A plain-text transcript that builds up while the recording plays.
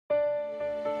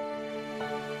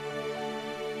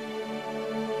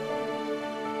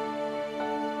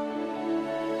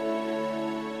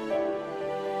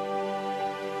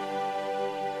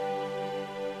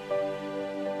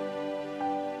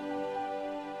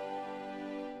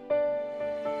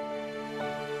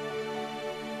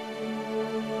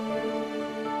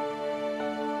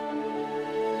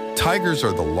Tigers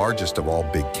are the largest of all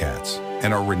big cats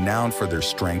and are renowned for their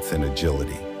strength and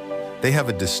agility. They have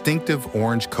a distinctive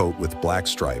orange coat with black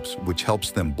stripes, which helps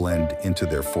them blend into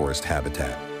their forest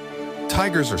habitat.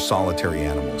 Tigers are solitary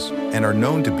animals and are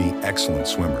known to be excellent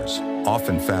swimmers,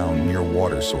 often found near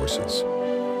water sources.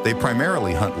 They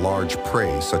primarily hunt large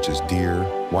prey such as deer,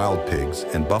 wild pigs,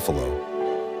 and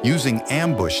buffalo, using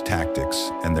ambush tactics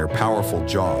and their powerful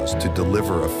jaws to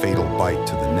deliver a fatal bite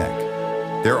to the neck.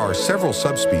 There are several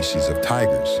subspecies of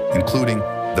tigers, including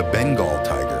the Bengal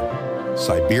tiger,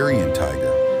 Siberian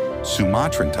tiger,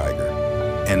 Sumatran tiger,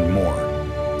 and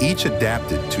more, each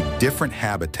adapted to different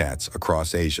habitats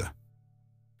across Asia.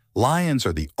 Lions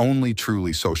are the only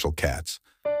truly social cats,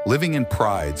 living in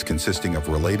prides consisting of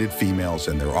related females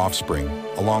and their offspring,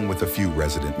 along with a few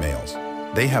resident males.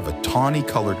 They have a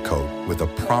tawny-colored coat with a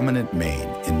prominent mane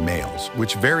in males,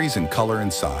 which varies in color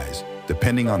and size,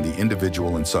 depending on the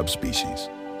individual and subspecies.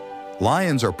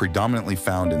 Lions are predominantly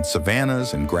found in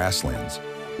savannas and grasslands,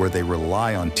 where they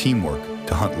rely on teamwork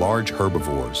to hunt large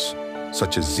herbivores,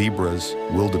 such as zebras,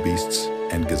 wildebeests,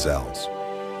 and gazelles.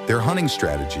 Their hunting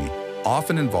strategy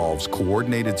often involves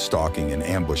coordinated stalking and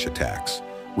ambush attacks,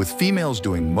 with females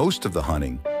doing most of the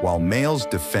hunting while males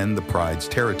defend the pride's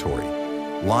territory.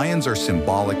 Lions are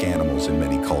symbolic animals in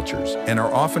many cultures and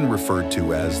are often referred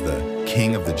to as the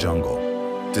king of the jungle,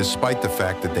 despite the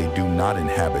fact that they do not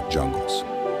inhabit jungles.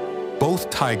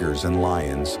 Both tigers and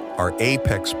lions are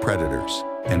apex predators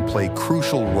and play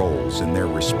crucial roles in their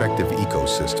respective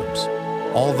ecosystems,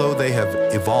 although they have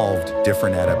evolved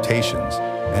different adaptations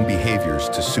and behaviors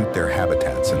to suit their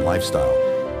habitats and lifestyle.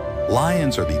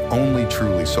 Lions are the only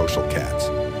truly social cats,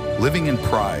 living in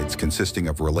prides consisting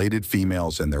of related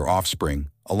females and their offspring,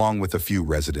 along with a few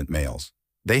resident males.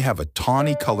 They have a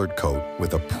tawny-colored coat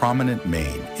with a prominent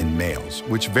mane in males,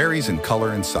 which varies in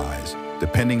color and size,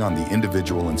 depending on the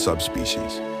individual and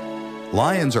subspecies.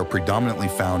 Lions are predominantly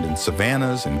found in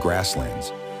savannas and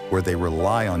grasslands, where they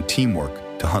rely on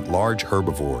teamwork to hunt large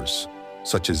herbivores,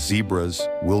 such as zebras,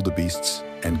 wildebeests,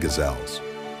 and gazelles.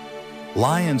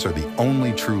 Lions are the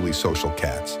only truly social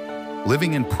cats,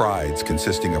 living in prides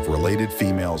consisting of related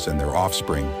females and their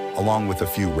offspring, along with a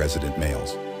few resident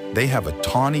males. They have a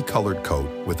tawny-colored coat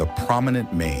with a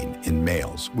prominent mane in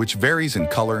males, which varies in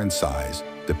color and size,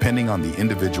 depending on the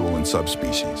individual and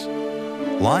subspecies.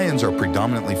 Lions are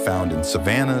predominantly found in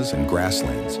savannas and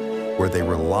grasslands, where they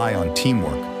rely on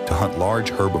teamwork to hunt large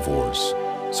herbivores,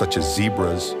 such as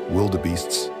zebras,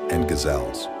 wildebeests, and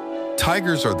gazelles.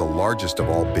 Tigers are the largest of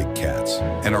all big cats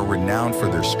and are renowned for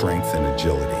their strength and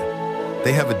agility.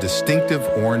 They have a distinctive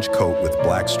orange coat with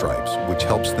black stripes, which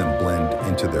helps them blend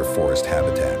into their forest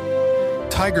habitat.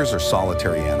 Tigers are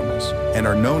solitary animals and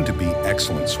are known to be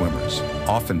excellent swimmers,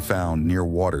 often found near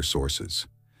water sources.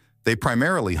 They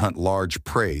primarily hunt large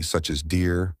prey such as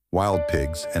deer, wild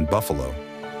pigs, and buffalo,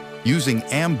 using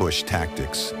ambush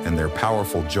tactics and their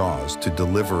powerful jaws to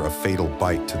deliver a fatal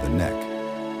bite to the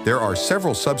neck. There are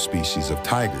several subspecies of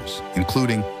tigers,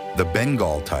 including the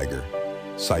Bengal tiger,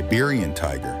 Siberian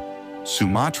tiger,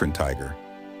 Sumatran tiger,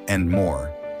 and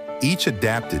more, each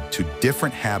adapted to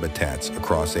different habitats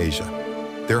across Asia.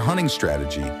 Their hunting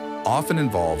strategy often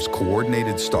involves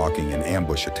coordinated stalking and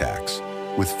ambush attacks,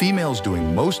 with females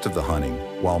doing most of the hunting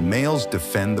while males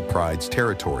defend the pride's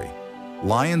territory.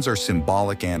 Lions are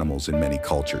symbolic animals in many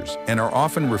cultures and are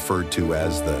often referred to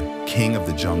as the king of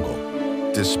the jungle,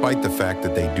 despite the fact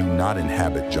that they do not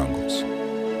inhabit jungles.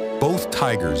 Both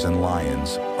tigers and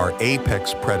lions are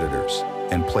apex predators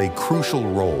and play crucial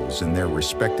roles in their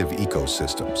respective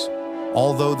ecosystems,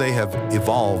 although they have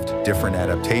evolved different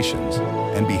adaptations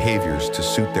and behaviors to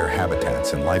suit their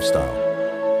habitats and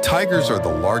lifestyle. Tigers are the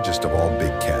largest of all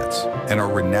big cats and are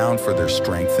renowned for their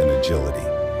strength and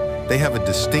agility. They have a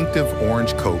distinctive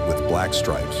orange coat with black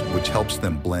stripes, which helps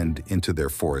them blend into their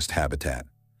forest habitat.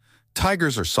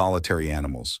 Tigers are solitary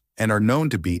animals and are known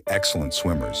to be excellent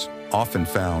swimmers, often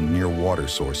found near water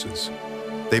sources.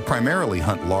 They primarily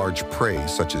hunt large prey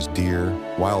such as deer,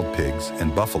 wild pigs,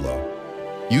 and buffalo,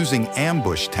 using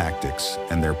ambush tactics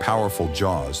and their powerful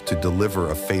jaws to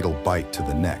deliver a fatal bite to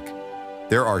the neck.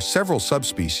 There are several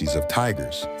subspecies of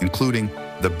tigers, including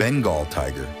the Bengal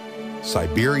tiger,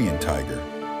 Siberian tiger,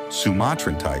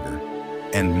 Sumatran tiger,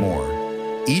 and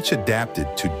more, each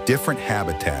adapted to different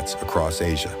habitats across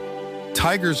Asia.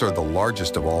 Tigers are the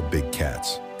largest of all big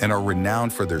cats and are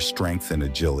renowned for their strength and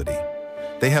agility.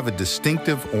 They have a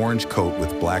distinctive orange coat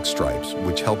with black stripes,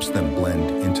 which helps them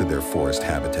blend into their forest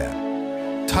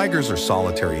habitat. Tigers are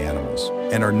solitary animals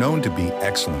and are known to be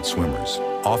excellent swimmers,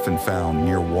 often found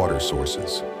near water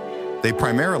sources. They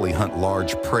primarily hunt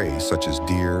large prey such as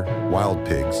deer, wild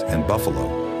pigs, and buffalo,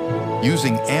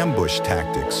 using ambush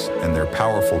tactics and their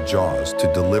powerful jaws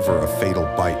to deliver a fatal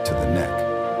bite to the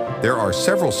neck. There are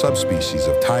several subspecies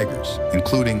of tigers,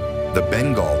 including the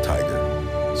Bengal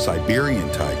tiger,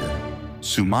 Siberian tiger,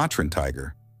 Sumatran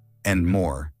tiger, and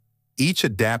more, each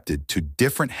adapted to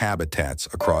different habitats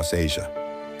across Asia.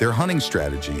 Their hunting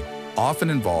strategy often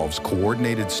involves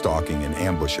coordinated stalking and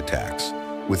ambush attacks,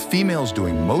 with females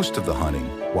doing most of the hunting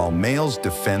while males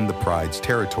defend the pride's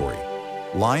territory.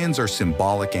 Lions are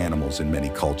symbolic animals in many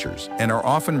cultures and are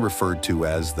often referred to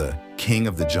as the king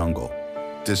of the jungle,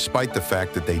 despite the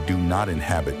fact that they do not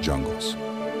inhabit jungles.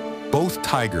 Both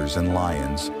tigers and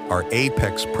lions are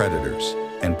apex predators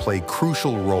and play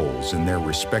crucial roles in their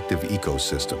respective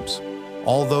ecosystems,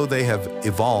 although they have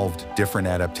evolved different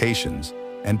adaptations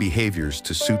and behaviors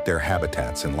to suit their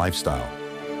habitats and lifestyle.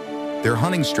 Their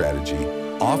hunting strategy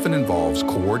often involves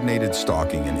coordinated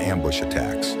stalking and ambush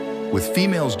attacks, with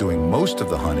females doing most of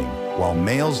the hunting while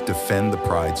males defend the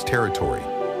pride's territory.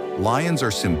 Lions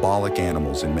are symbolic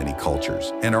animals in many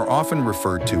cultures and are often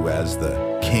referred to as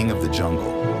the king of the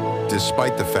jungle,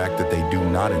 despite the fact that they do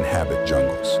not inhabit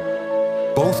jungles.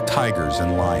 Both tigers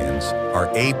and lions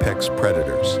are apex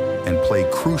predators and play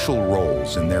crucial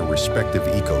roles in their respective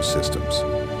ecosystems,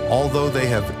 although they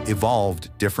have evolved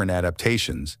different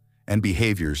adaptations and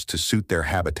behaviors to suit their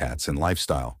habitats and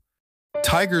lifestyle.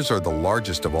 Tigers are the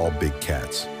largest of all big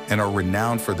cats and are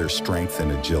renowned for their strength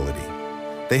and agility.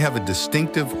 They have a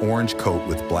distinctive orange coat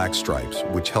with black stripes,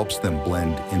 which helps them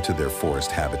blend into their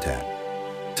forest habitat.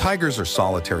 Tigers are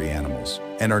solitary animals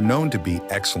and are known to be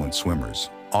excellent swimmers,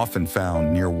 often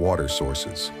found near water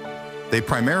sources. They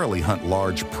primarily hunt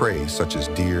large prey such as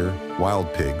deer,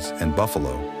 wild pigs, and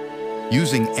buffalo,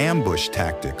 using ambush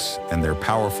tactics and their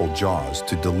powerful jaws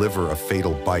to deliver a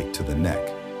fatal bite to the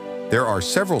neck. There are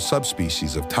several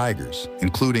subspecies of tigers,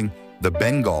 including the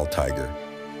Bengal tiger,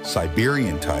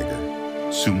 Siberian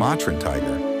tiger, Sumatran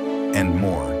tiger, and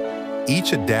more,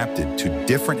 each adapted to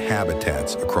different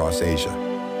habitats across Asia.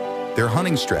 Their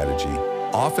hunting strategy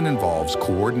often involves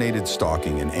coordinated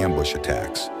stalking and ambush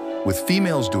attacks, with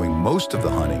females doing most of the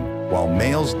hunting while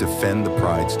males defend the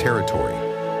pride's territory.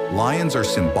 Lions are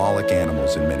symbolic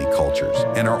animals in many cultures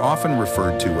and are often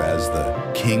referred to as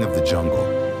the king of the jungle,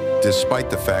 despite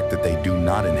the fact that they do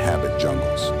not inhabit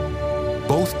jungles.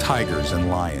 Both tigers and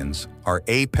lions are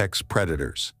apex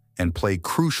predators and play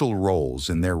crucial roles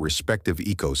in their respective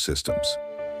ecosystems,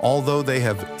 although they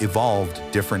have evolved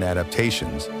different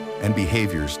adaptations and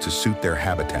behaviors to suit their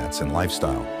habitats and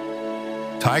lifestyle.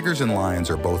 Tigers and lions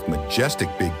are both majestic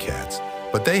big cats,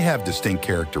 but they have distinct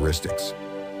characteristics.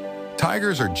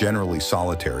 Tigers are generally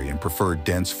solitary and prefer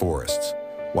dense forests,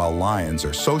 while lions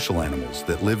are social animals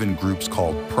that live in groups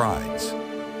called prides,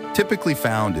 typically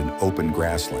found in open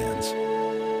grasslands.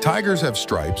 Tigers have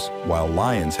stripes, while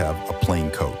lions have a plain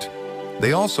coat.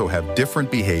 They also have different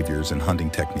behaviors and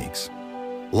hunting techniques.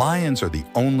 Lions are the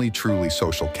only truly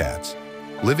social cats,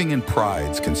 living in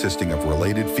prides consisting of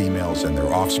related females and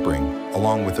their offspring,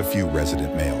 along with a few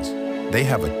resident males. They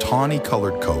have a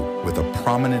tawny-colored coat with a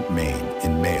prominent mane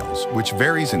in males, which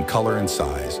varies in color and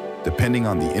size, depending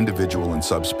on the individual and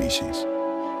subspecies.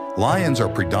 Lions are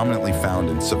predominantly found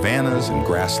in savannas and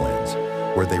grasslands,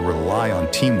 where they rely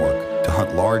on teamwork to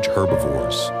hunt large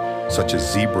herbivores, such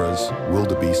as zebras,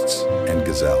 wildebeests, and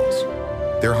gazelles.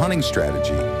 Their hunting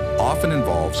strategy often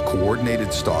involves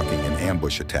coordinated stalking and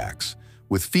ambush attacks,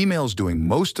 with females doing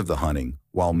most of the hunting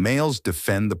while males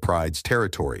defend the pride's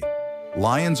territory.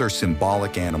 Lions are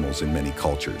symbolic animals in many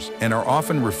cultures and are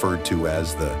often referred to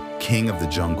as the king of the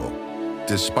jungle,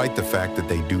 despite the fact that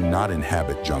they do not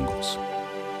inhabit jungles.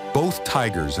 Both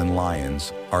tigers and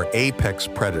lions are apex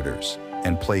predators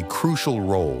and play crucial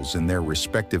roles in their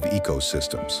respective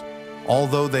ecosystems,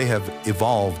 although they have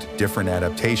evolved different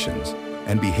adaptations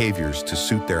and behaviors to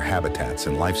suit their habitats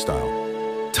and lifestyle.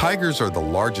 Tigers are the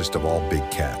largest of all big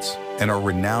cats and are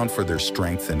renowned for their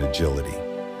strength and agility.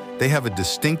 They have a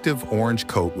distinctive orange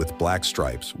coat with black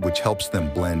stripes, which helps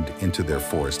them blend into their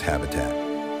forest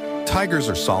habitat. Tigers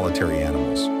are solitary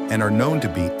animals and are known to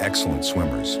be excellent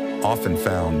swimmers, often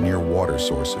found near water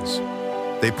sources.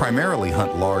 They primarily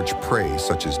hunt large prey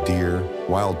such as deer,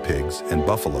 wild pigs, and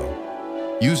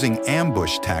buffalo, using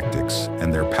ambush tactics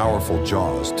and their powerful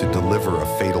jaws to deliver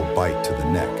a fatal bite to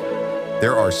the neck.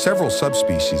 There are several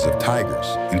subspecies of tigers,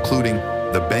 including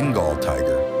the Bengal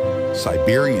tiger,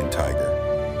 Siberian tiger,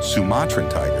 Sumatran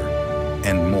tiger,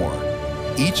 and more,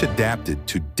 each adapted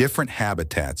to different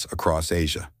habitats across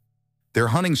Asia. Their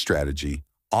hunting strategy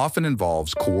often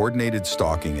involves coordinated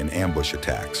stalking and ambush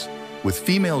attacks, with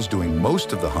females doing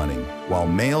most of the hunting while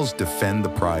males defend the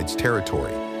pride's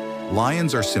territory.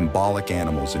 Lions are symbolic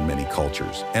animals in many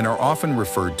cultures and are often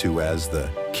referred to as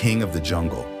the king of the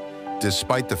jungle,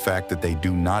 despite the fact that they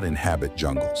do not inhabit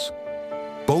jungles.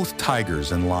 Both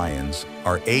tigers and lions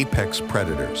are apex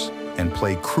predators and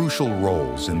play crucial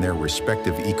roles in their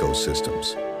respective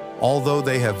ecosystems, although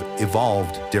they have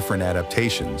evolved different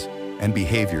adaptations and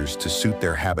behaviors to suit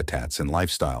their habitats and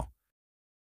lifestyle.